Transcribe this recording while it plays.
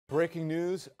Breaking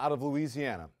news out of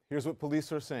Louisiana. Here's what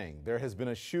police are saying. There has been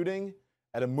a shooting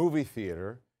at a movie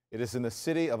theater. It is in the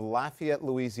city of Lafayette,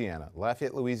 Louisiana.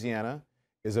 Lafayette, Louisiana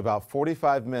is about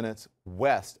 45 minutes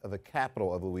west of the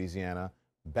capital of Louisiana,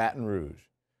 Baton Rouge.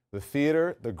 The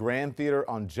theater, the Grand Theater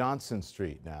on Johnson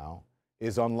Street now,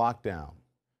 is on lockdown.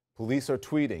 Police are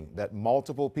tweeting that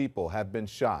multiple people have been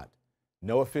shot.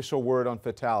 No official word on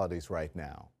fatalities right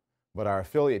now. But our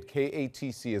affiliate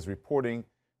KATC is reporting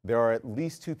there are at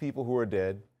least 2 people who are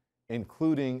dead,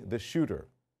 including the shooter.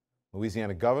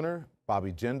 Louisiana Governor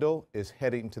Bobby Jindal is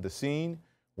heading to the scene,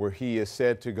 where he is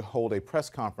said to hold a press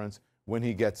conference when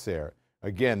he gets there.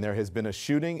 Again, there has been a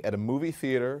shooting at a movie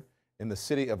theater in the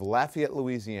city of Lafayette,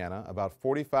 Louisiana, about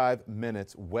 45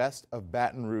 minutes west of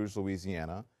Baton Rouge,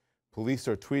 Louisiana. Police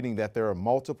are tweeting that there are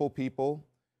multiple people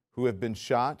who have been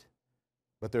shot,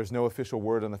 but there's no official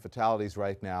word on the fatalities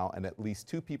right now, and at least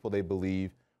 2 people they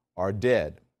believe are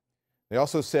dead. They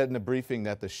also said in a briefing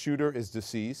that the shooter is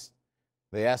deceased.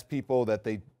 They asked people that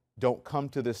they don't come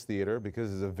to this theater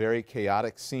because it's a very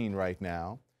chaotic scene right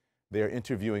now. They are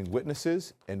interviewing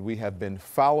witnesses, and we have been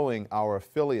following our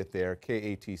affiliate there,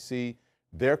 KATC,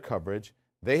 their coverage.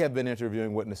 They have been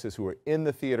interviewing witnesses who were in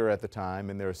the theater at the time,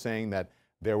 and they're saying that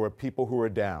there were people who were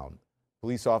down.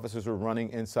 Police officers were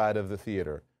running inside of the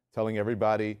theater, telling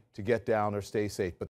everybody to get down or stay safe. But